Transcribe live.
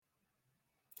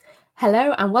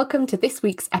Hello and welcome to this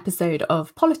week's episode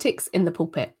of Politics in the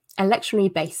Pulpit, a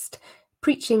lectionary-based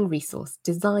preaching resource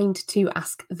designed to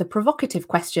ask the provocative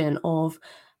question of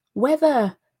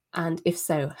whether, and if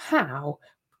so, how,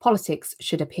 politics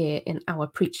should appear in our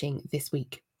preaching this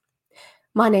week.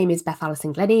 My name is Beth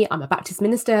Allison Glennie. I'm a Baptist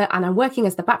minister and I'm working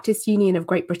as the Baptist Union of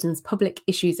Great Britain's Public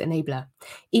Issues Enabler.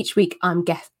 Each week I'm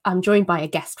joined by a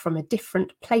guest from a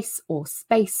different place or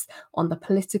space on the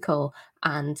political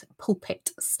and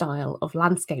pulpit style of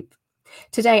landscape.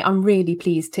 Today I'm really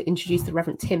pleased to introduce the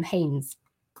Reverend Tim Haynes.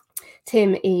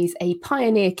 Tim is a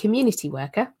pioneer community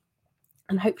worker,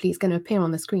 and hopefully he's going to appear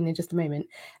on the screen in just a moment,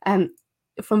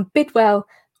 from Bidwell,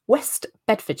 West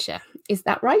Bedfordshire. Is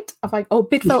that right?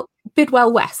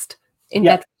 Bidwell West in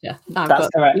Bedfordshire. That's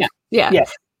correct. Yeah.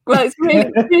 Yes. Well, it's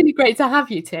really great to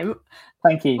have you, Tim.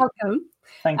 Thank you. Welcome.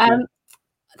 Thank you.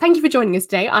 Thank you for joining us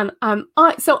today. And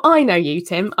I know you,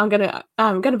 Tim. I'm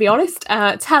gonna be honest.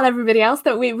 Tell everybody else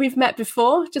that we've met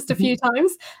before, just a few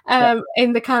times,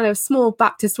 in the kind of small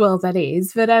Baptist world that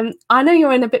is. But I know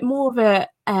you're in a bit more of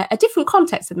a different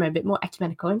context at the moment, a bit more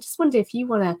ecumenical. And just wonder if you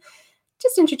want to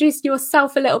just introduce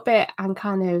yourself a little bit and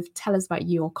kind of tell us about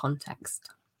your context.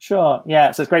 Sure.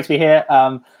 Yeah. So it's great to be here.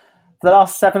 For the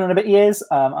last 7 and a bit years,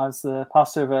 I was the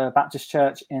pastor of a Baptist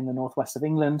church in the northwest of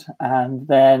England, and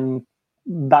then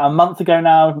about a month ago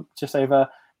now, just over,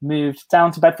 moved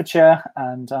down to Bedfordshire,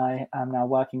 and I am now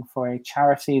working for a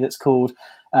charity that's called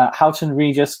Houghton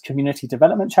Regis Community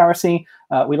Development Charity.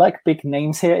 We like big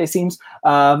names here, it seems.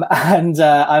 And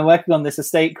I'm working on this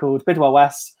estate called Bidwell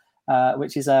West,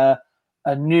 which is a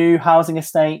new housing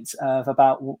estate of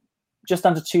about just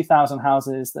under 2,000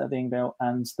 houses that are being built.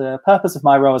 And the purpose of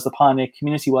my role as the pioneer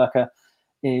community worker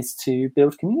is to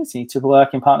build community, to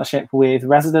work in partnership with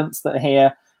residents that are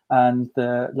here and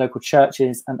the local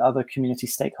churches and other community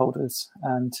stakeholders,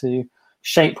 and to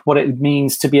shape what it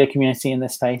means to be a community in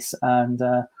this space, and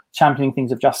championing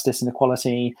things of justice and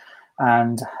equality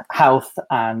and health,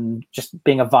 and just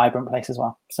being a vibrant place as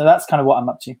well. So that's kind of what I'm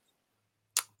up to.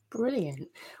 Brilliant.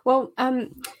 Well, I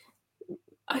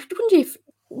wonder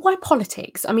why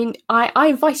politics? I mean, I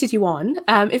invited you on.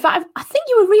 In fact, I think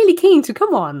you were really keen to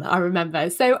come on, I remember.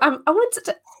 So I wanted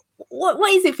to,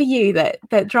 what is it for you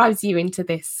that drives you into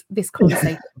this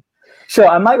conversation? Sure,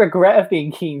 I might regret of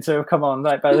being keen to come on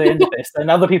by the end of this,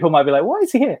 and other people might be like, why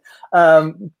is he here?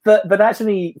 But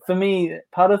actually, for me,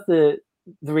 part of the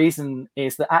reason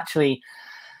is that actually,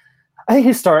 I think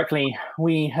historically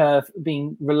we have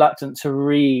been reluctant to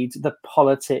read the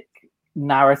politic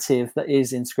narrative that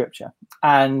is in Scripture.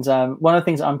 And one of the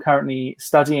things I'm currently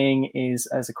studying is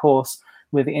as a course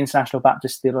with the International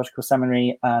Baptist Theological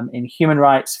Seminary in human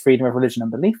rights, freedom of religion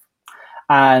and belief.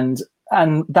 And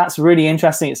that's really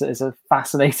interesting. It's a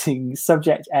fascinating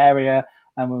subject area,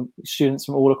 and students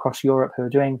from all across Europe who are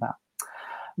doing that.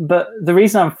 But the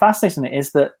reason I'm fascinated in it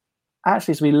is that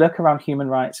actually, as we look around human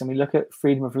rights and we look at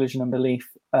freedom of religion and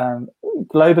belief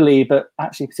globally, but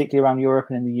actually particularly around Europe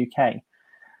and in the UK,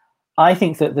 I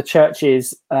think that the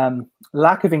church's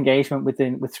lack of engagement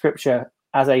with Scripture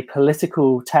as a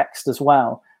political text as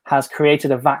well has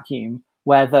created a vacuum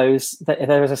where there is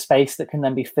a space that can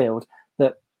then be filled,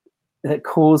 that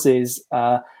causes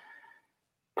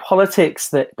politics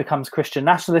that becomes Christian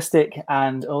nationalistic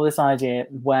and all this idea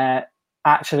where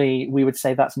actually we would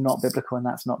say that's not biblical and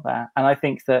that's not there. And I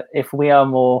think that if we are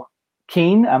more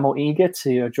keen and more eager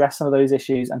to address some of those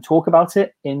issues and talk about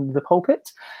it in the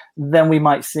pulpit, then we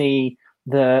might see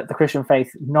the Christian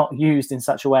faith not used in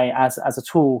such a way as a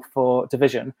tool for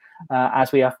division,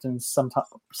 as we often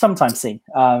sometimes see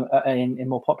in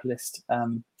more populist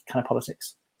kind of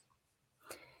politics.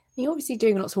 You're obviously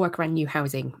doing lots of work around new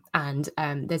housing, and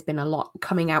there's been a lot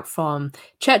coming out from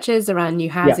churches around new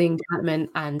housing development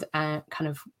and kind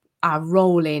of our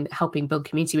role in helping build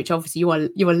community, which obviously you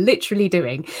are literally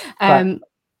doing. Right.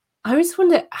 I just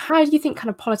wonder, how do you think kind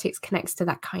of politics connects to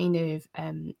that kind of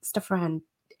stuff around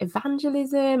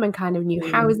evangelism and kind of new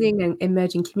housing and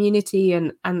emerging community,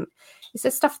 and is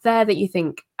there stuff there that you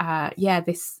think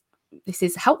this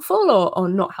is helpful or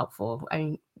not helpful? I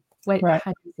mean, how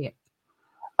do you see it?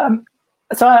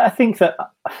 So I think that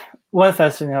one of the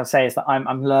first things I'll say is that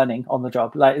I'm learning on the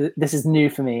job. Like, this is new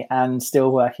for me and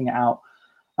still working it out.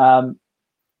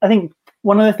 I think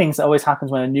one of the things that always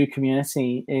happens when a new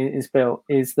community is built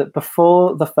is that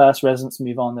before the first residents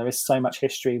move on, there is so much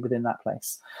history within that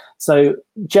place. So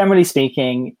generally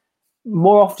speaking,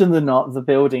 more often than not, the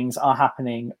buildings are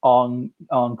happening on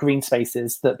green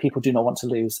spaces that people do not want to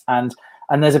lose. And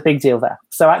there's a big deal there.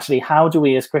 So actually, how do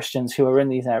we as Christians who are in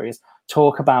these areas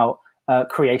talk about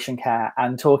creation care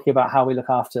and talking about how we look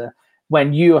after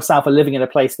when you yourself are living in a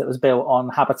place that was built on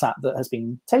habitat that has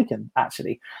been taken,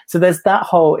 actually. So there's that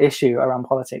whole issue around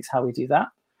politics, how we do that.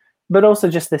 But also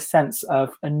just this sense of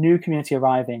a new community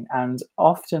arriving. And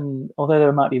often, although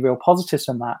there might be real positives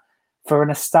from that, for an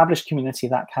established community,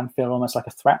 that can feel almost like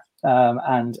a threat,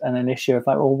 and an issue of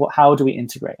like, well, how do we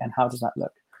integrate and how does that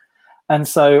look? And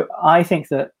so I think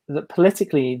that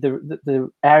politically, the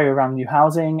area around new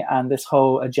housing and this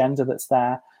whole agenda that's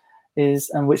there is,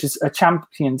 and which is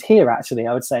championed here, actually,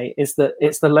 I would say, is that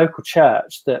it's the local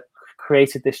church that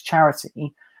created this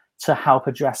charity to help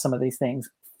address some of these things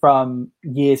from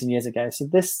years and years ago. So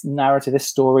this narrative, this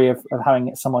story of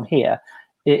having someone here,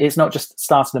 it's not just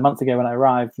started a month ago when I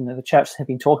arrived. You know, the church had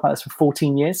been talking about this for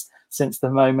 14 years, since the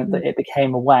moment that it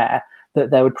became aware that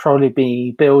there would probably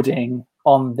be building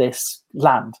on this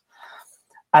land.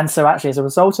 And so actually, as a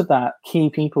result of that, key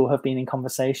people have been in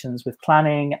conversations with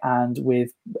planning and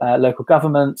with local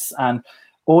governments and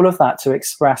all of that to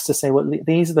express, to say, well,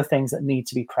 these are the things that need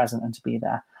to be present and to be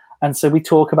there. And so we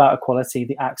talk about equality,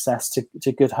 the access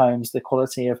to good homes, the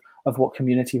quality of what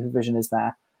community provision is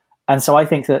there. And so I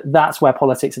think that that's where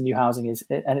politics and new housing is.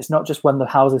 And it's not just when the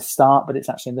houses start, but it's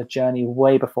actually in the journey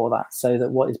way before that, so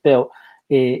that what is built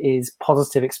is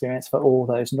positive experience for all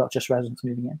those, not just residents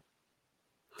moving in.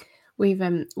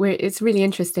 It's really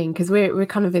interesting because we're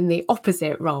kind of in the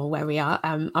opposite role where we are.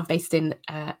 I'm based in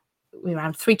we're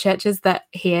around 3 churches that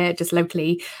here just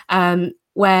locally,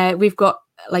 where we've got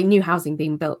like new housing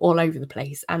being built all over the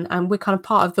place, and we're kind of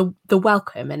part of the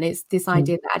welcome. And it's this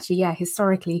idea that actually,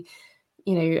 historically,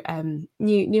 new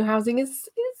housing is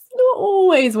not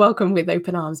always welcome with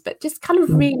open arms, but just kind of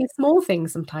really small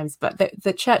things sometimes, but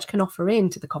the church can offer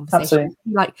into the conversation. Absolutely.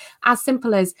 Like as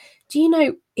simple as, do you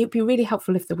know, it'd be really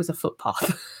helpful if there was a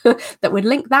footpath that would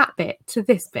link that bit to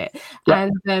this bit. Yeah.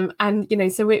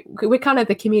 And so we're kind of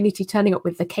the community turning up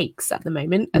with the cakes at the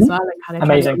moment as well, and kind of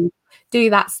amazing do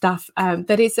that stuff.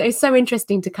 But it's so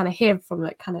interesting to kind of hear from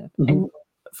like kind of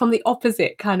from the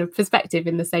opposite kind of perspective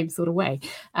in the same sort of way.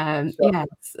 Sure. Yeah,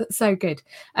 it's so good.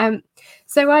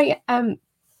 So I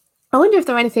wonder if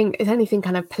is anything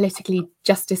kind of politically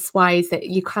justice-wise that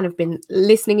you kind of been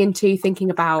listening into,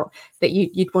 thinking about, that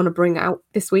you'd want to bring out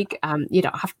this week. You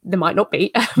don't have, there might not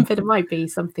be, but it might be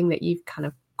something that you've kind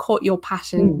of caught your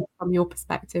passion from your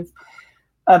perspective.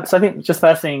 So I think just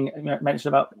first thing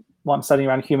mentioned about what I'm studying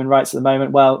around human rights at the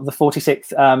moment. Well, the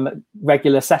 46th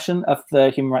regular session of the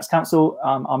Human Rights Council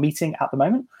are meeting at the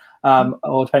moment,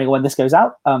 or depending on when this goes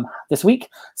out, this week.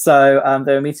 So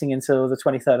they're meeting until the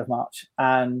 23rd of March.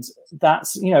 And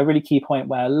that's, a really key point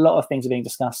where a lot of things are being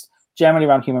discussed generally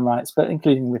around human rights, but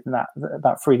including within that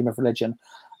about freedom of religion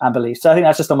and belief. So I think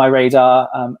that's just on my radar,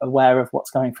 aware of what's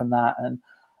coming from that. And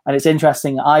it's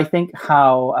interesting, I think,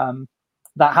 how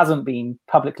that hasn't been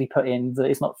publicly put in, that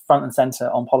it's not front and center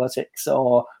on politics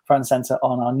or front and center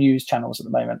on our news channels at the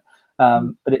moment.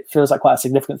 But it feels like quite a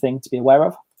significant thing to be aware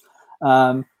of.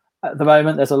 At the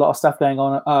moment, there's a lot of stuff going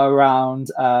on around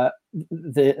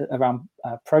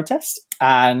protest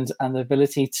and the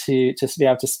ability to be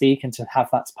able to speak and to have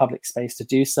that public space to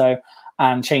do so,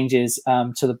 and changes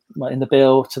in the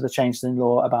bill to the changes in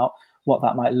law about what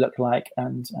that might look like,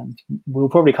 and we'll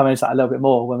probably come into that a little bit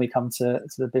more when we come to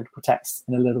the biblical text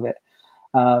in a little bit.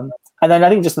 And then I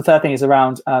think just the third thing is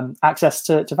around access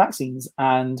to vaccines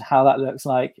and how that looks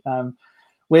like.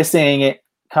 We're seeing it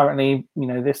currently,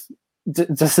 this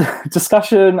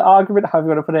discussion, argument, however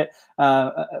you want to put it,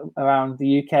 around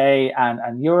the UK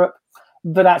and Europe.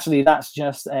 But actually, that's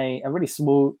just a really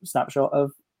small snapshot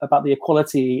about the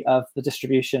equality of the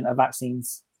distribution of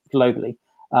vaccines globally.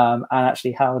 And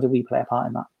actually, how do we play a part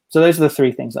in that? So those are the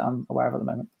 3 things that I'm aware of at the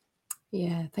moment.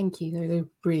 Yeah, thank you. They're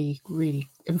really, really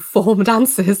informed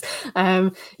answers.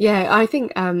 I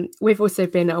think we've also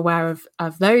been aware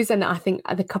of those. And I think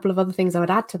a couple of other things I would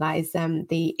add to that is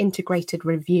the integrated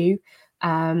review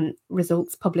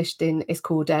results published is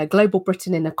called Global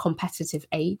Britain in a Competitive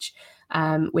Age,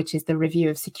 which is the review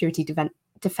of security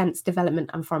defence development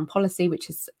and foreign policy, which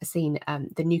has seen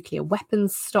the nuclear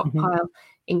weapons stockpile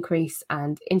increase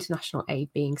and international aid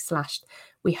being slashed,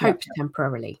 we hope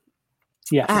temporarily.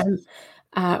 Yes.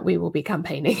 We will be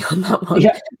campaigning on that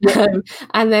one.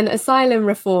 And then asylum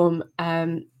reform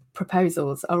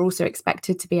proposals are also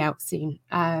expected to be out soon,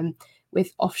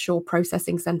 with offshore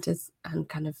processing centres and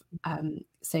kind of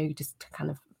so just to kind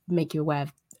of make you aware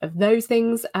those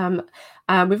things.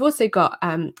 We've also got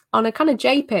on a kind of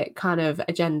JPIT kind of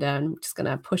agenda, and I'm just going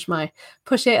to push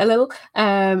it a little.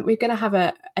 We're going to have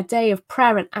a day of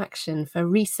prayer and action for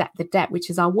Reset the Debt, which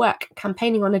is our work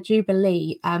campaigning on a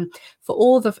jubilee for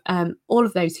all of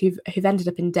those who've ended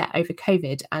up in debt over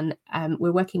COVID, and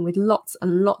we're working with lots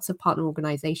and lots of partner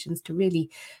organisations to really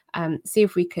see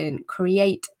if we can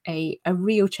create a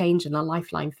real change and a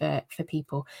lifeline for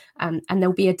people. And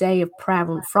there'll be a day of prayer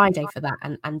on Friday for that,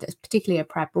 and particularly a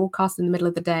prayer broadcast in the middle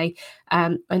of the day,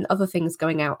 and other things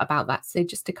going out about that. So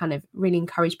just to kind of really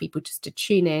encourage people just to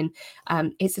tune in.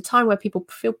 It's a time where people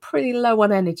feel pretty low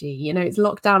on energy. You know, it's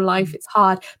lockdown life, it's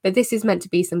hard, but this is meant to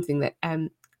be something that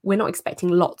we're not expecting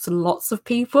lots and lots of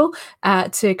people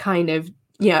to kind of,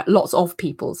 lots of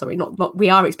people. Sorry, not we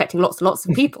are expecting lots and lots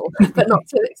of people, but not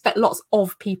to expect lots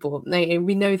of people.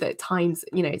 We know that at times,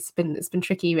 it's been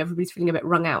tricky. Everybody's feeling a bit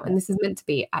wrung out, and this is meant to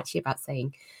be actually about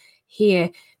saying, here,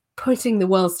 putting the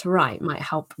worlds to right might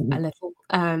help a little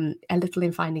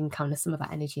in finding kind of some of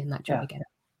that energy and that joy again.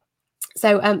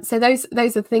 So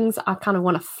those are things I kind of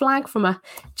want to flag from a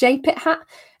JPIT hat.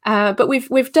 But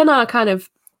we've done our kind of.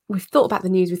 We've thought about the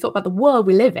news, we've thought about the world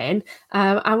we live in,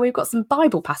 and we've got some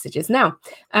Bible passages. Now,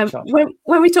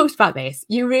 when we talked about this,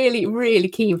 you're really, really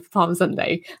keen for Palm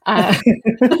Sunday.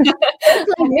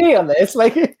 Me on this,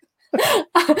 like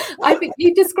I think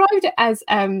you described it as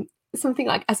something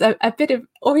like as a bit of,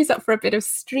 always up for a bit of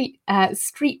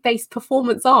street-based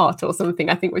performance art or something,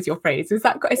 I think was your phrase. Is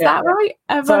that right?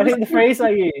 So I think the phrase I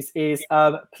use is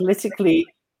politically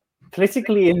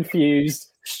infused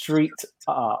street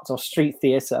art or street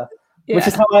theatre, which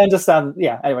is how I understand.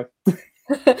 Anyway.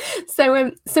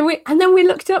 So we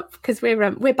looked up, because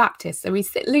we're Baptist, so we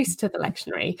sit loose to the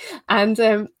lectionary, and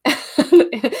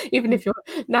even if you're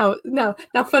now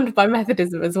funded by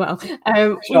Methodism as well,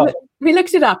 we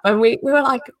looked it up, and we were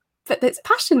like, but there's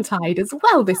Passion Tide as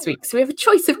well this week, so we have a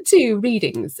choice of 2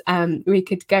 readings. We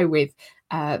could go with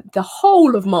the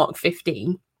whole of Mark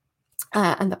 15.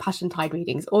 And the Passion Tide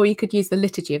readings, or you could use the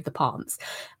Liturgy of the Palms.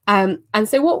 And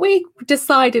so what we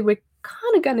decided we're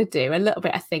kind of going to do a little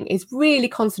bit, I think, is really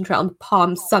concentrate on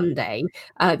Palm Sunday,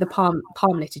 the Palm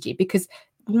Liturgy, because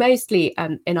mostly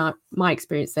in my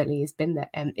experience certainly has been that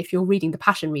if you're reading the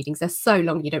Passion readings, they're so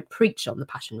long, you don't preach on the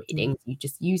Passion readings, you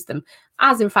just use them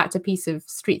as in fact a piece of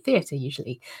street theatre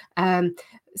usually.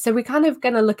 So we're kind of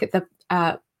going to look at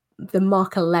the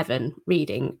Mark 11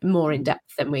 reading more in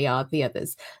depth than we are the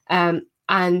others, and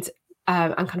kind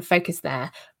of focus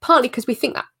there, partly because we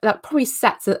think that probably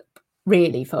sets up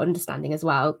really for understanding as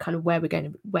well kind of where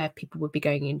people would be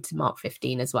going into Mark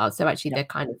 15 as well. So actually they're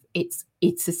kind of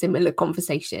it's a similar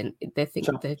conversation. They think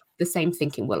the same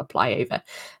thinking will apply over.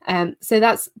 So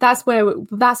that's where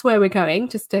we're going,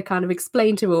 just to kind of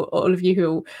explain to all of you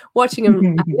who are watching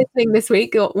and listening this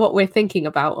week what we're thinking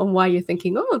about and why you're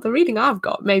thinking, oh, the reading I've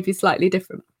got may be slightly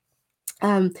different.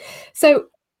 So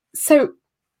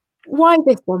why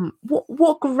this one?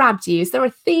 What grabbed you? Is there a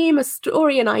theme, a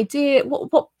story, an idea?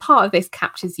 What part of this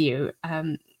captures you,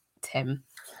 Tim?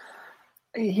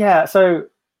 Yeah, so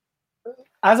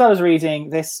as I was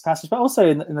reading this passage, but also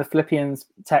in the Philippians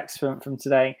text from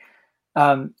today,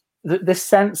 this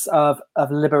sense of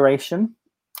liberation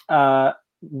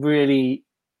really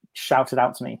shouted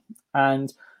out to me.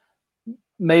 And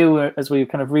maybe as we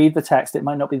kind of read the text, it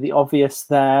might not be the obvious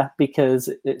there, because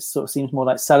it sort of seems more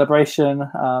like celebration.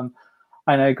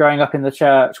 I know growing up in the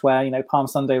church where, Palm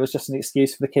Sunday was just an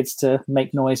excuse for the kids to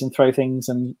make noise and throw things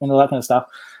and all that kind of stuff.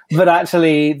 But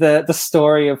actually the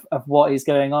story of what is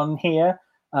going on here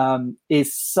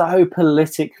is so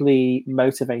politically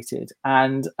motivated.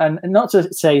 And not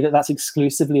to say that that's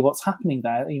exclusively what's happening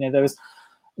there. There was,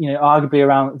 arguably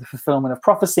around the fulfillment of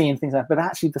prophecy and things like that, but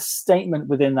actually the statement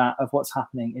within that of what's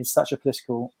happening is such a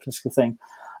political thing.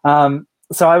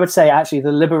 So I would say actually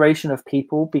the liberation of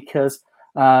people, because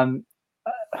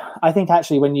I think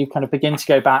actually when you kind of begin to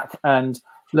go back and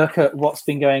look at what's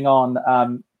been going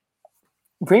on,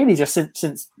 really just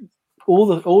since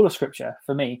all of Scripture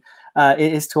for me,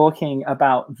 it is talking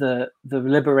about the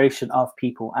liberation of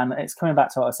people, and it's coming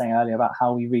back to what I was saying earlier about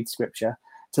how we read Scripture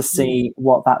to see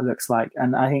what that looks like.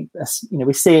 And I think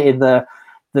we see it in the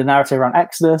narrative around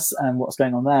Exodus and what's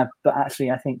going on there, but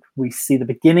actually I think we see the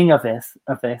beginning of this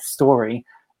story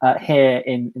here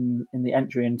in the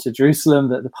entry into Jerusalem,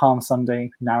 the Palm Sunday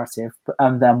narrative,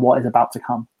 and then what is about to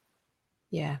come.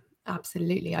 Yeah,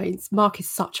 absolutely. Mark is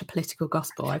such a political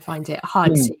gospel. I find it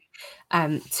hard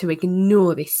to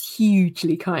ignore this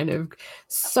hugely kind of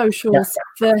social,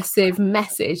 subversive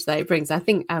message that it brings. I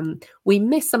think we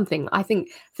miss something. I think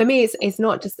for me, it's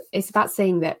not just, it's about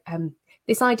saying that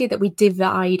this idea that we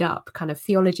divide up kind of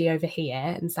theology over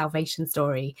here and salvation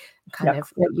story, kind of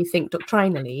what you think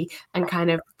doctrinally, and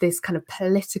kind of this kind of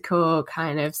political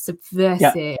kind of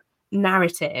subversive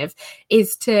narrative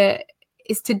is to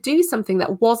do something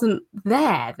that wasn't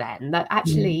there then, that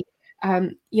actually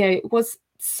was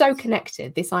so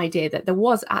connected, this idea that there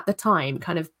was at the time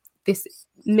kind of this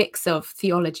mix of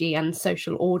theology and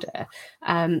social order,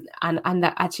 and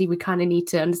that actually we kind of need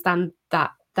to understand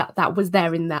that was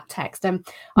there in that text. I've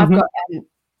got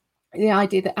the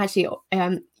idea that actually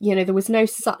there was no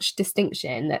such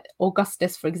distinction, that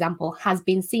Augustus, for example, has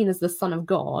been seen as the Son of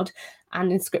God,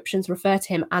 and inscriptions refer to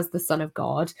him as the Son of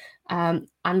God, and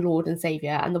Lord and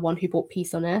Savior, and the one who brought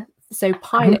peace on earth. So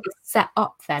Pilate is set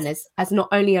up then as not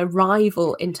only a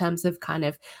rival in terms of kind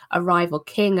of a rival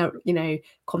king,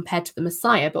 compared to the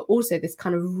Messiah, but also this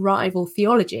kind of rival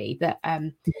theology that,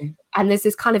 and there's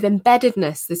this kind of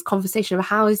embeddedness, this conversation of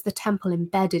how is the temple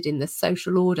embedded in the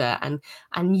social order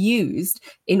and used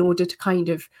in order to kind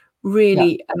of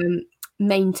really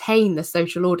maintain the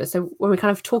social order. So when we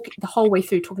kind of talk the whole way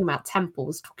through talking about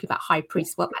temples, talking about high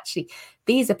priests, well, actually,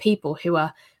 these are people who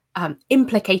are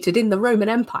implicated in the Roman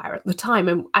Empire at the time,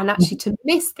 and actually to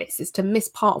miss this is to miss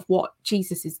part of what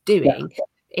Jesus is doing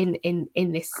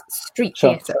in this street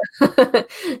theatre.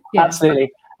 Absolutely.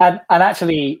 And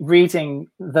actually reading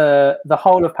the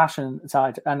whole of Passion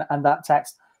Tide and that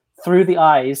text through the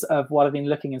eyes of what I've been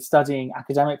looking and studying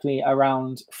academically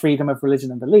around freedom of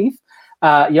religion and belief,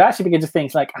 you actually begin to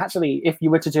think, like, actually, if you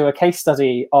were to do a case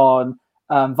study on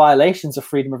violations of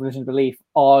freedom of religion and belief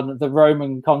on the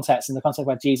Roman context, in the context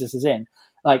where Jesus is in,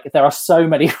 like, there are so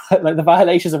many, like, the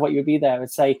violations of what you would be there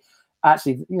would say,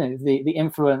 actually, the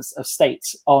influence of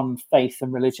states on faith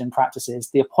and religion practices,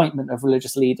 the appointment of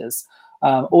religious leaders,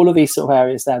 all of these sort of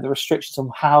areas there, the restrictions on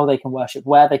how they can worship,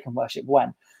 where they can worship,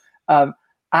 when.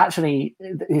 Actually,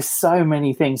 there's so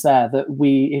many things there that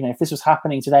we, if this was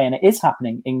happening today, and it is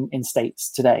happening in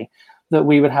states today, that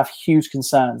we would have huge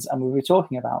concerns and we'll be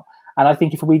talking about. And I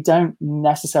think if we don't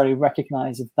necessarily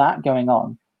recognize that going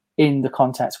on in the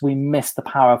context, we miss the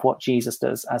power of what Jesus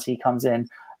does as he comes into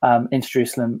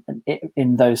Jerusalem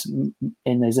in those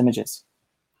images.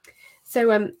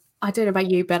 So I don't know about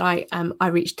you, but I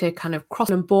reached to kind of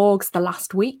Crossan and Borgs the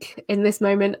last week in this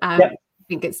moment. I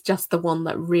think it's just the one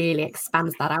that really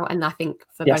expands that out, and I think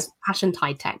for both Passion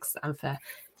Tide texts and for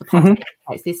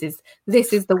text,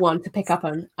 this is the one to pick up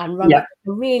and run with.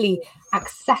 A really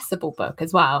accessible book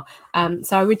as well.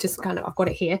 So I would just I've got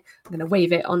it here. I'm going to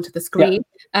wave it onto the screen,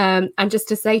 and just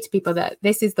to say to people that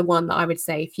this is the one that I would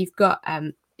say if you've got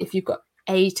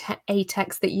a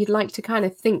text that you'd like to kind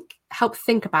of help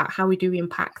think about how we do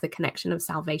unpack the connection of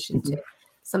salvation to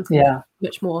something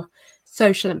much more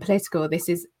social and political, this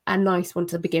is a nice one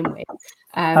to begin with.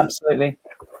 Absolutely.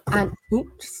 And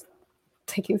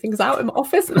taking things out in my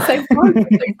office at the same time. I'm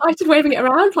so excited, waving it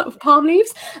around like with palm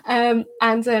leaves. And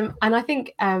I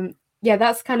think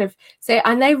that's kind of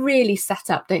and they really set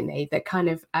up, don't they, that kind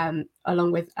of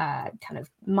along with kind of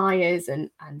Myers and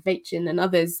Vachin and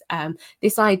others,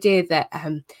 this idea that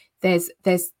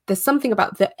there's something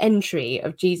about the entry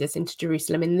of Jesus into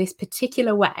Jerusalem in this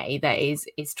particular way that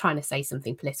is trying to say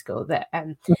something political, that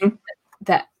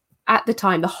that at the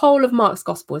time the whole of Mark's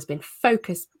gospel has been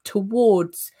focused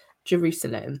towards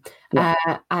Jerusalem,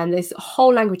 and this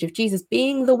whole language of Jesus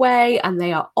being the way, and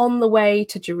they are on the way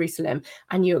to Jerusalem,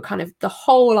 and you're kind of, the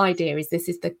whole idea is this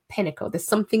is the pinnacle, there's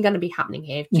something going to be happening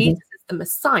here. If Jesus is the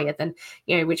Messiah, then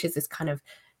which is this kind of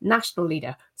national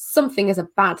leader, something is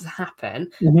about to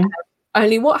happen.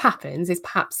 Only what happens is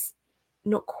perhaps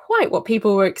not quite what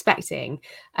people were expecting.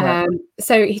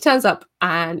 So he turns up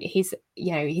and he's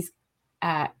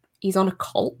on a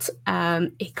colt,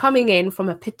 coming in from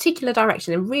a particular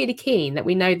direction, and really keen that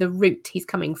we know the route he's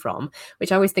coming from,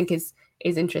 which I always think is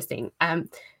interesting.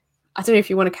 I don't know if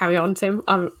you want to carry on, Tim.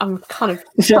 I'm kind of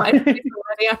already.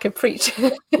 I could preach.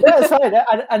 That's fine.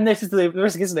 And this is the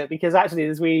risk, isn't it? Because actually,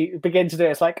 as we begin to do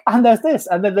it, it's like, and there's this,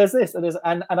 and then there's this,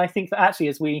 and I think that actually,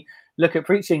 as we look at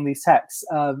preaching these texts,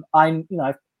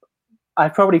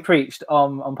 I've probably preached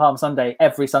on Palm Sunday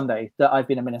every Sunday that I've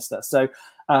been a minister. So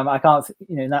I can't,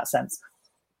 in that sense.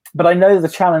 But I know the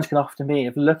challenge can often be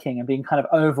of looking and being kind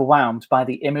of overwhelmed by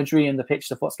the imagery and the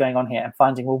picture of what's going on here, and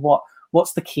finding, well,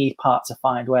 what's the key part to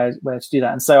find where to do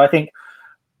that. And so I think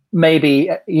maybe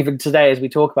even today, as we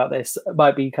talk about this, it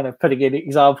might be kind of putting an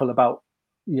example about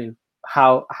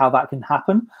how that can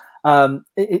happen.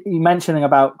 You mentioning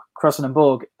about Crossan and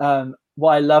Borg,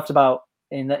 what I loved about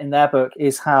in their book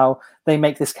is how they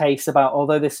make this case about,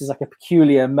 although this is like a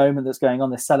peculiar moment that's going on,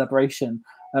 this celebration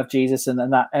of Jesus and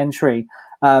that entry.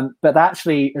 But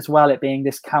actually, as well, it being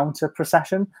this counter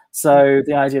procession. So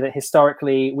the idea that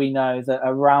historically we know that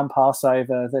around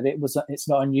Passover that it's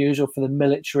not unusual for the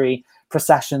military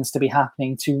processions to be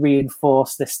happening to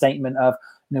reinforce this statement of,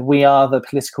 we are the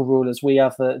political rulers, we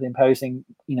are the imposing,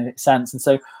 sense. And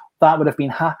so that would have been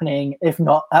happening, if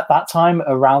not at that time,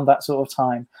 around that sort of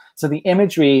time. So the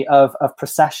imagery of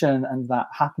procession and that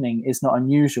happening is not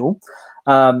unusual.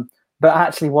 But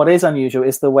actually what is unusual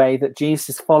is the way that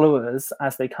Jesus' followers,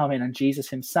 as they come in, and Jesus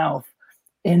himself,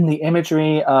 in the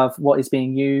imagery of what is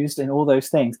being used and all those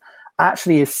things,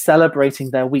 actually is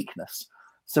celebrating their weakness.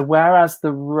 So whereas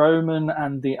the Roman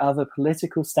and the other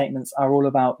political statements are all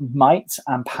about might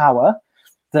and power,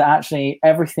 that actually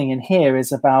everything in here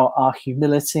is about our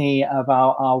humility,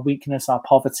 about our weakness, our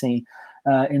poverty,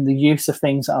 in the use of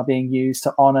things that are being used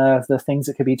to honor the things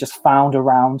that could be just found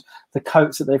around the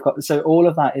coats that they've got. So all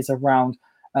of that is around,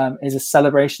 is a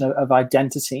celebration of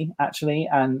identity, actually,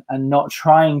 and not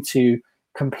trying to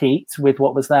compete with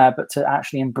what was there, but to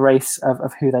actually embrace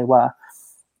of who they were.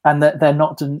 And that they're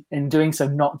not, in doing so,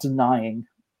 not denying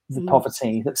the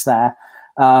poverty that's there,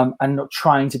 and not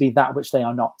trying to be that which they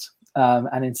are not.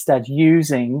 And instead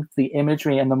using the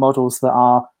imagery and the models that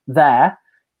are there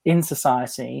in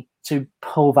society to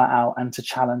pull that out and to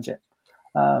challenge it.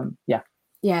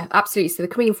 Yeah, absolutely. So they're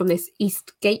coming from this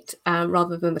east gate,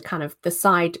 rather than the kind of the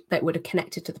side that would have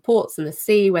connected to the ports and the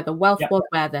sea, where the wealth was,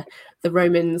 where the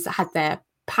Romans had their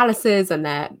palaces and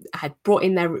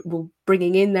were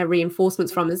bringing in their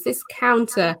reinforcements from. There's this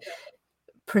counter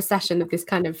procession of this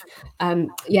kind of on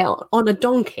a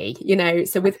donkey,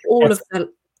 so with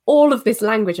all of this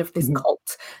language of this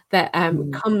cult that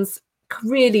comes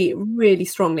really, really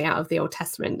strongly out of the Old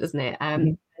Testament, doesn't it?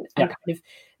 And kind of,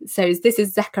 so this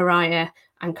is Zechariah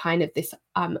and kind of this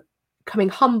coming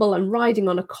humble and riding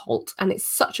on a colt, and it's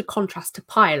such a contrast to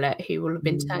Pilate, who will have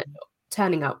been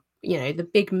turning up, the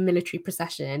big military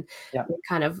procession, with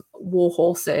kind of war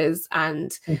horses,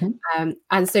 and so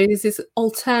there's this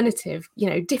alternative,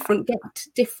 different gate,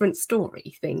 different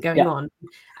story thing going on.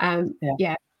 I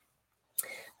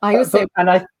also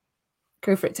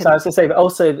go for it, Tim. So I was going to say, but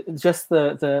also just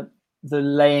the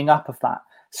laying up of that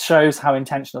shows how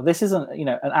intentional. This isn't,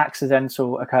 an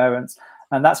accidental occurrence,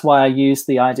 and that's why I use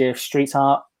the idea of street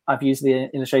art. I've used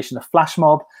the illustration of flash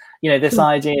mob. This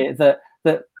idea that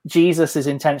Jesus is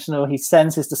intentional. He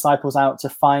sends his disciples out to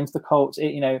find the cult.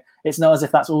 It's not as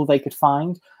if that's all they could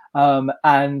find.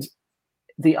 And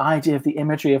the idea of the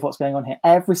imagery of what's going on here,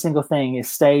 every single thing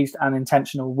is staged and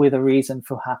intentional with a reason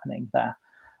for happening there.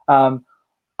 I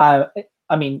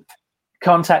mean,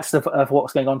 context of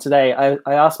what's going on today,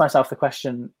 I asked myself the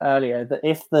question earlier that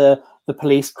if the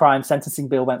police crime sentencing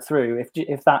bill went through,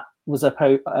 if that was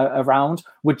around,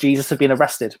 would Jesus have been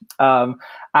arrested?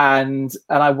 And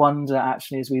I wonder,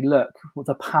 actually, as we look,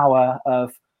 the power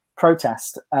of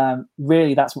protest,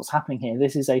 really that's what's happening here.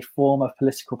 This is a form of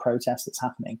political protest that's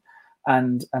happening.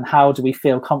 And how do we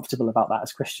feel comfortable about that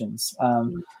as Christians?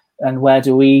 And where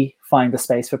do we find the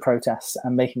space for protest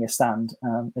and making a stand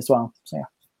as well? So yeah.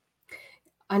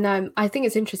 And I think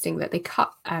it's interesting that they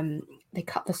cut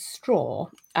the straw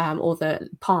or the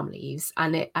palm leaves,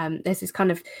 and it there's this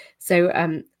kind of, so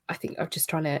I think I'm just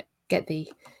trying to get the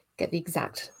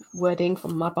exact wording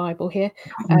from my Bible here,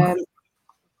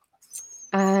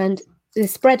 and the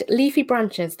spread leafy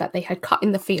branches that they had cut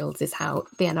in the fields is how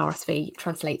the NRSV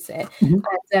translates it.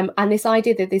 And this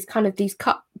idea that these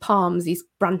cut palms, these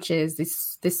branches,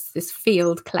 this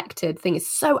field collected thing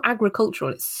is so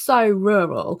agricultural, it's so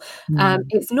rural,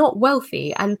 it's not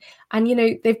wealthy, and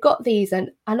they've got these,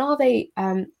 and are they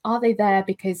there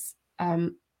because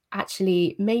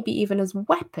actually maybe even as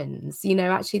weapons,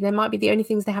 actually they might be the only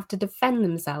things they have to defend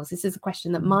themselves. This is a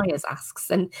question that Myers asks,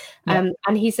 and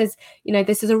he says,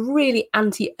 this is a really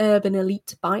anti-urban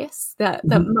elite bias that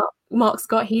Mark's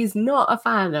got. He's not a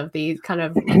fan of these kind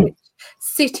of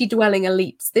city dwelling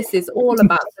elites. This is all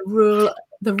about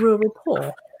the rural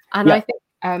poor, and I think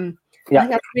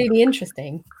that's really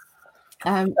interesting.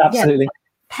 Absolutely.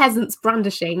 Peasants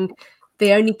brandishing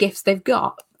the only gifts they've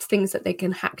got, things that they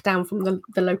can hack down from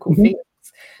the local fields,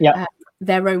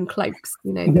 their own cloaks,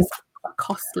 this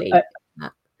costly.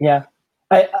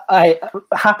 I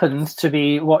happened to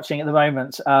be watching at the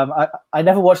moment. I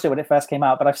never watched it when it first came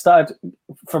out, but I've started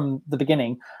from the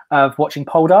beginning of watching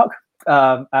Poldark.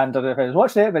 And I don't know if anyone's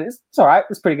watched it, but it's all right.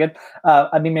 It's pretty good.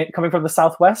 I mean, coming from the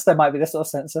Southwest, there might be this sort of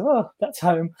sense of, oh, that's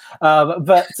home.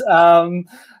 But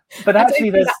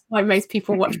actually, that's why most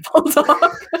people watch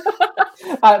Poldark.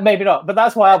 Maybe not, but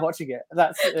that's why I'm watching it.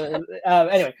 That's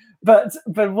anyway. But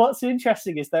what's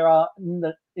interesting is there are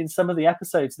in some of the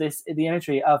episodes the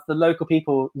imagery of the local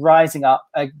people rising up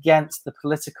against the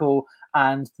political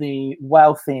and the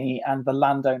wealthy and the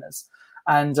landowners.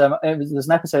 And there's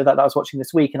an episode that I was watching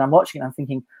this week, and I'm watching it and I'm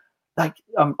thinking, like,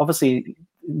 obviously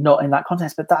not in that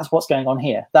context, but that's what's going on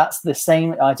here. That's the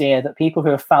same idea that people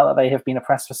who have felt that they have been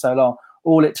oppressed for so long,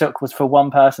 all it took was for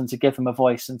one person to give them a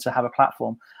voice and to have a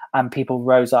platform, and people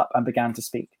rose up and began to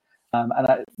speak. And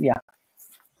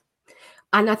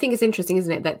I think it's interesting,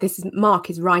 isn't it, that Mark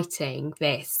is writing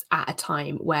this at a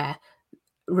time where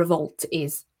revolt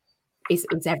is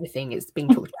everything. It's being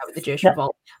talked about with the Jewish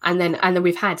revolt, and then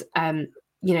we've had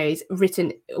it's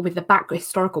written with the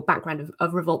historical background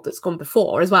of revolt that's gone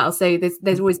before as well. So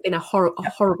there's always been a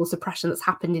horrible suppression that's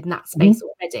happened in that space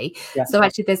already. Yes. So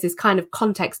actually there's this kind of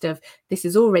context of this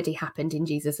has already happened in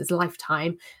Jesus's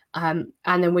lifetime. And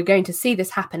then we're going to see this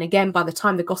happen again by the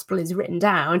time the gospel is written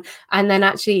down. And then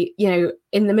actually,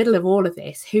 in the middle of all of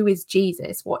this, who is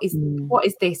Jesus? What is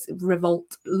this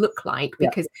revolt look like?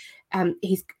 Because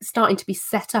he's starting to be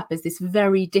set up as this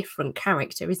very different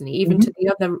character, isn't he? Even to the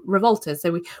other revolters.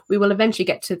 So we will eventually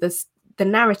get to the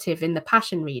narrative in the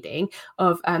Passion reading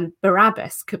of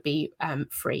Barabbas could be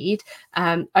freed.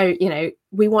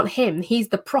 We want him. He's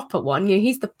the proper one.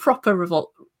 He's the proper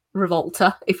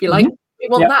revolter, if you like. We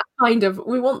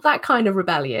want that kind of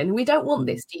rebellion. We don't want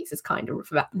this Jesus kind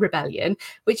of rebellion,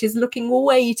 which is looking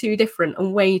way too different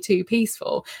and way too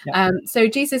peaceful. So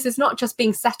Jesus is not just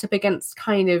being set up against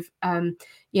kind of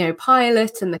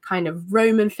Pilate and the kind of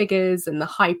Roman figures and the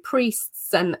high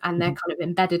priests and their kind of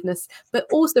embeddedness, but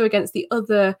also against the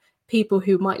other people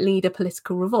who might lead a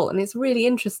political revolt. And it's really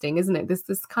interesting, isn't it? This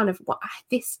kind of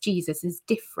this Jesus is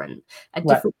different, a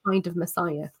different kind of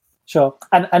Messiah. Sure,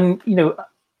 and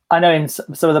I know in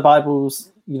some of the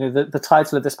Bibles, the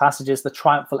title of this passage is the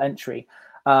triumphal entry,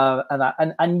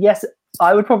 and yes,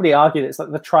 I would probably argue that it's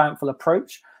like the triumphal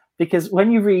approach, because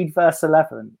when you read verse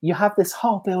 11, you have this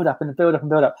whole build up and the build up and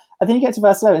build up, and then you get to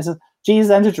verse 11. It says Jesus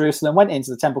entered Jerusalem, went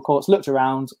into the temple courts, looked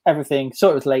around, everything, saw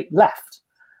it was late, left,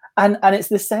 and it's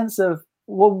this sense of,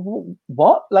 well,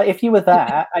 what? Like, if you were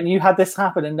there and you had this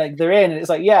happen and like they're in, and it's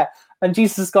like, yeah, and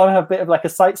Jesus has gone a bit of like a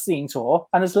sightseeing tour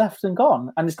and has left and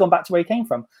gone and has gone back to where he came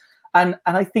from. And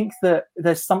I think that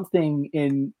there's something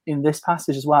in this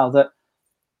passage as well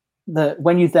that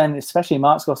when you then, especially in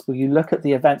Mark's gospel, you look at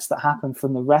the events that happen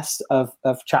from the rest of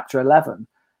chapter 11,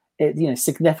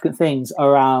 significant things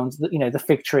around the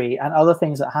fig tree and other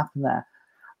things that happen there.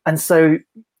 And so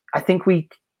I think we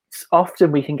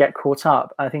can get caught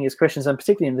up, I think, as Christians, and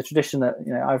particularly in the tradition that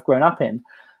I've grown up in,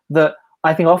 that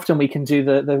I think often we can do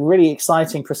the really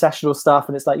exciting processional stuff,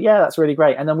 and it's like, yeah, that's really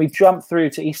great. And then we jump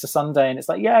through to Easter Sunday, and it's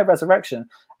like, yeah, resurrection,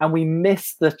 and we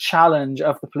miss the challenge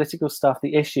of the political stuff,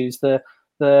 the issues, the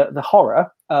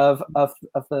horror of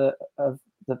the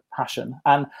Passion.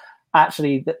 And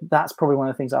actually, that's probably one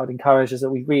of the things I would encourage, is that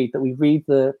we read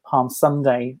the Palm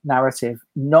Sunday narrative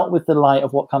not with the light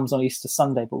of what comes on Easter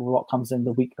Sunday, but with what comes in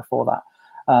the week before that,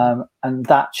 and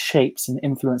that shapes and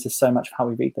influences so much of how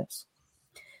we read this.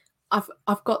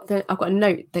 I've got a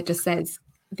note that just says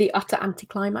the utter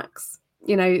anticlimax.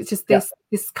 It's just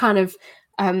this kind of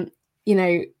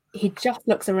he just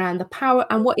looks around, the power,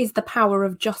 and what is the power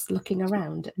of just looking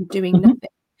around and doing nothing?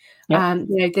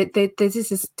 There's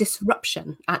this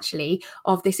disruption actually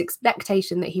of this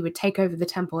expectation that he would take over the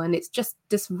temple, and it's just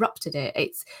disrupted it.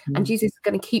 And Jesus is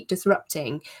going to keep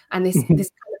disrupting, and this kind of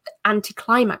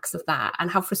anticlimax of that, and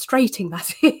how frustrating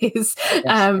that is.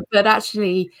 But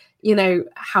actually,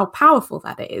 how powerful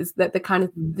that is, that the kind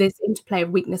of this interplay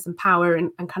of weakness and power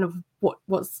and kind of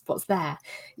what's there.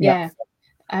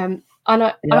 And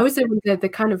I also wonder, the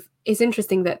kind of, it's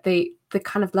interesting that the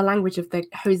kind of the language of the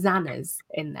hosannas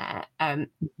in there,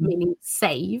 meaning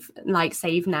save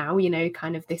now,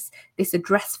 kind of this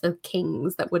address for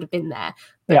kings that would have been there,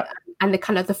 and the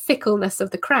kind of the fickleness of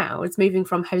the crowds moving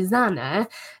from hosanna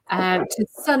to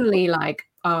suddenly like,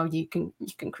 oh, you can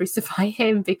crucify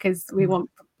him, because we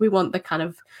want the kind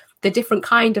of the different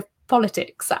kind of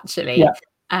politics actually.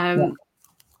 And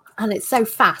it's so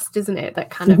fast, isn't it,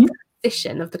 that kind of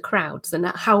transition of the crowds, and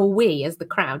how are we as the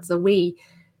crowds, are we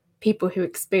people who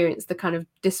experience the kind of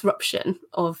disruption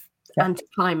of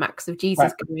anticlimax of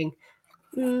Jesus going,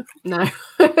 no,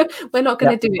 we're not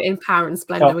going to do it in power and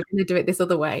splendor, we're going to do it this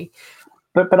other way.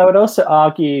 But I would also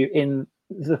argue, in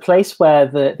the place where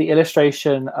the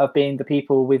illustration of being the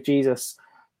people with Jesus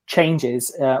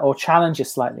changes or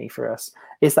challenges slightly for us,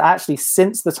 is that actually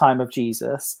since the time of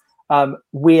Jesus,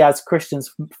 we as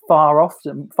Christians far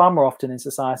more often in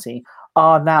society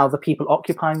are now the people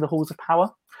occupying the halls of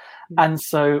power. And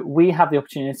so we have the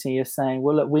opportunity of saying,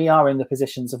 well, look, we are in the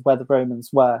positions of where the Romans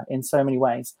were in so many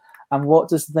ways. And what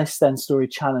does this then story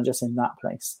challenge us in that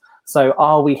place? So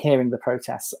are we hearing the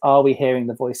protests? Are we hearing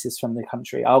the voices from the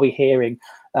country? Are we hearing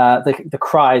the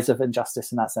cries of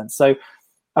injustice in that sense? So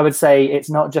I would say it's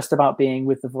not just about being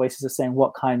with the voices of saying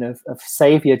what kind of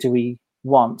savior do we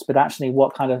want, but actually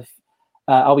what kind of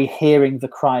are we hearing the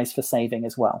cries for saving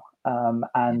as well?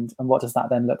 And what does that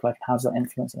then look like? How does that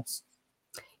influence us?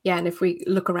 Yeah, and if we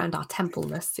look around our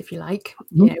templeness, if you like,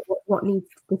 you know, what needs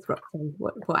disrupting?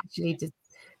 What actually is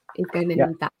going to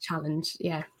need that challenge?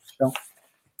 Yeah. Sure.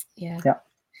 Yeah.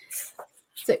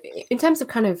 So in terms of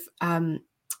kind of,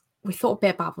 we thought a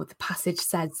bit about what the passage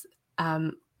says,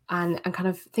 and kind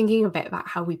of thinking a bit about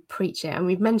how we preach it. And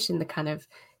we've mentioned the kind of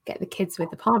get the kids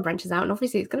with the palm branches out. And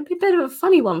obviously it's going to be a bit of a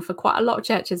funny one for quite a lot of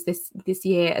churches this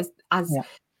year, as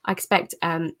I expect.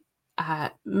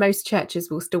 Most churches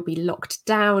will still be locked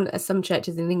down, as some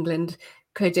churches in England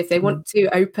could, if they want to,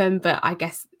 open, but I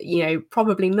guess, you know,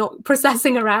 probably not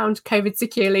processing around COVID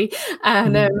securely.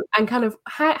 And kind of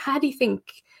how do you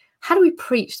think, how do we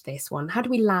preach this one? How do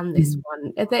we land this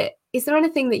one? Is there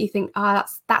anything that you think,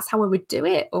 that's how I would do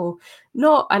it, or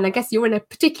not? And I guess you're in a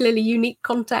particularly unique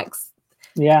context.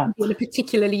 Yeah. In a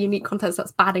particularly unique context.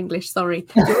 That's bad English, sorry.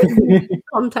 You're in a unique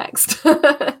context.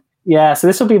 Yeah, so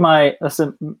this will be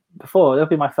it'll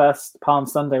be my first Palm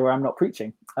Sunday where I'm not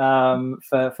preaching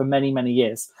for many, many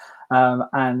years.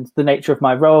 And the nature of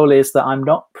my role is that I'm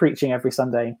not preaching every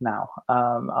Sunday now.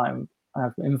 I'm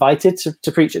invited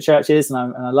to preach at churches,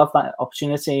 and I love that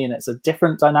opportunity, and it's a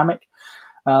different dynamic.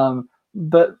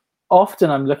 But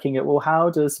often I'm looking at, well, how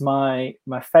does my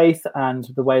faith and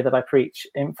the way that I preach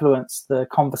influence the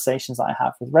conversations that I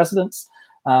have with residents?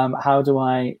 How do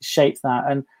I shape that?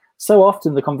 And so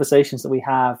often the conversations that we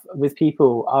have with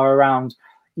people are around,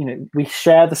 you know, we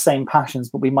share the same passions,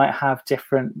 but we might have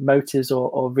different motives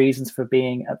or reasons for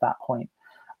being at that point.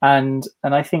 And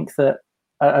I think that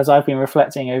as I've been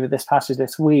reflecting over this passage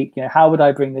this week, you know, how would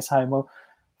I bring this home? Well,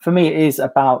 for me, it is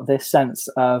about this sense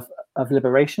of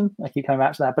liberation. I keep coming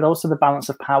back to that, but also the balance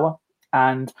of power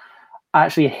and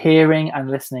actually hearing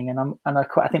and listening. And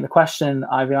I think the question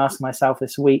I've been asking myself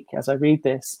this week as I read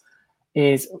this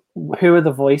is, who are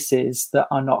the voices that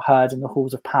are not heard in the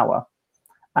halls of power?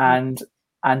 And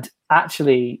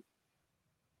actually,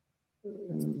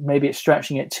 maybe it's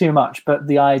stretching it too much, but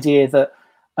the idea that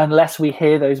unless we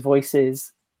hear those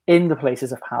voices in the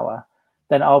places of power,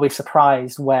 then are we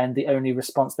surprised when the only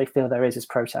response they feel there is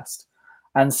protest?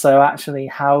 And so actually,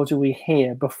 how do we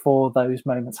hear before those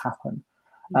moments happen?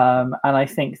 And I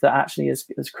think that actually as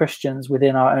Christians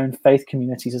within our own faith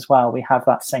communities as well, we have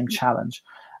that same challenge.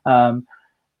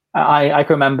 I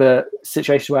can remember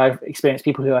situations where I've experienced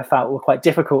people who I felt were quite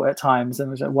difficult at times, and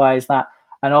was like, why is that?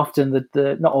 And often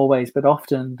the not always, but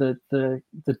often the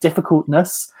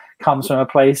difficultness comes from a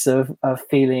place of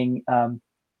feeling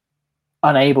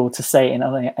unable to say it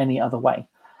in any other way.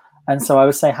 And so I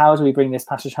would say, how do we bring this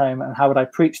passage home, and how would I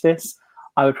preach this?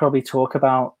 I would probably talk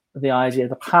about the idea,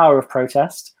 the power of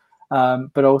protest,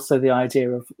 but also the idea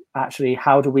of actually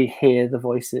how do we hear the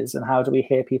voices, and how do we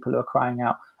hear people who are crying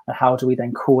out, and how do we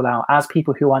then call out as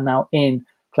people who are now in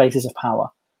places of power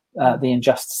the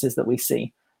injustices that we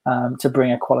see, to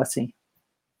bring equality.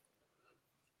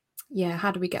 Yeah,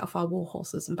 how do we get off our war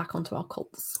horses and back onto our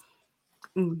cults?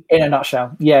 In a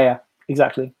nutshell. Yeah,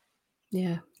 exactly.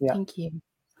 Yeah. Thank you.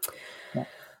 Yeah.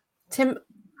 Tim,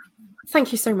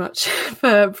 thank you so much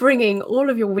for bringing all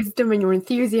of your wisdom and your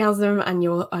enthusiasm and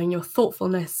your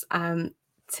thoughtfulness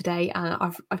today. And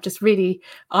I've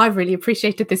really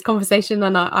appreciated this conversation,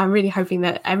 and I'm really hoping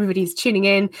that everybody's tuning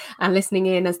in and listening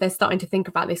in as they're starting to think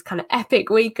about this kind of epic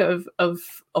week of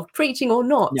preaching or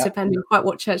not, depending quite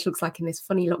what church looks like in this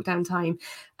funny lockdown time.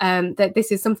 That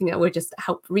this is something that will just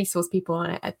help resource people,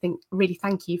 and I think really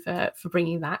thank you for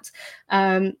bringing that.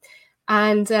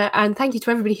 And thank you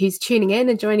to everybody who's tuning in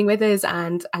and joining with us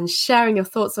and sharing your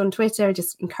thoughts on Twitter. I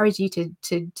just encourage you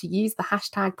to use the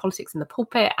hashtag politics in the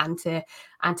pulpit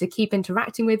and to keep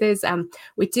interacting with us.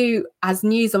 We do, as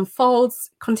news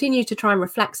unfolds, continue to try and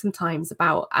reflect sometimes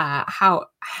about how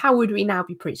would we now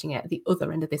be preaching it at the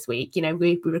other end of this week. You know,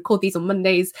 we record these on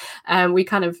Mondays. We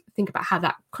kind of think about how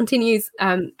that continues.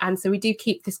 And so we do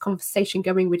keep this conversation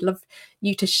going. We'd love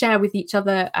you to share with each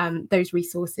other those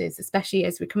resources, especially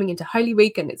as we're coming into Holy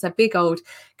Week, and it's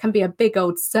can be a big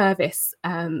old service,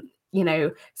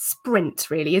 sprint,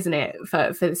 really, isn't it?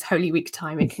 For this Holy Week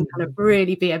time, it can kind of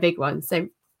really be a big one. So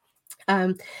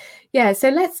Yeah, so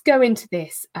let's go into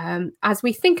this as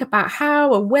we think about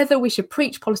how or whether we should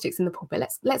preach politics in the pulpit.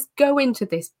 Let's go into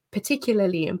this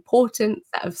particularly important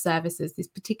set of services, this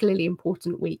particularly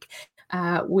important week,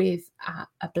 with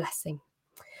a blessing.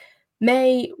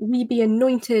 May we be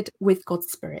anointed with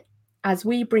God's Spirit as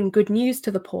we bring good news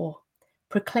to the poor,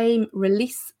 proclaim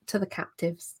release to the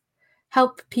captives,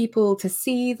 help people to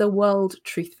see the world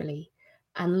truthfully,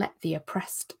 and let the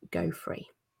oppressed go free.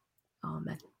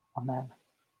 Amen. Amen.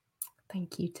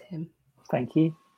 Thank you, Tim. Thank you.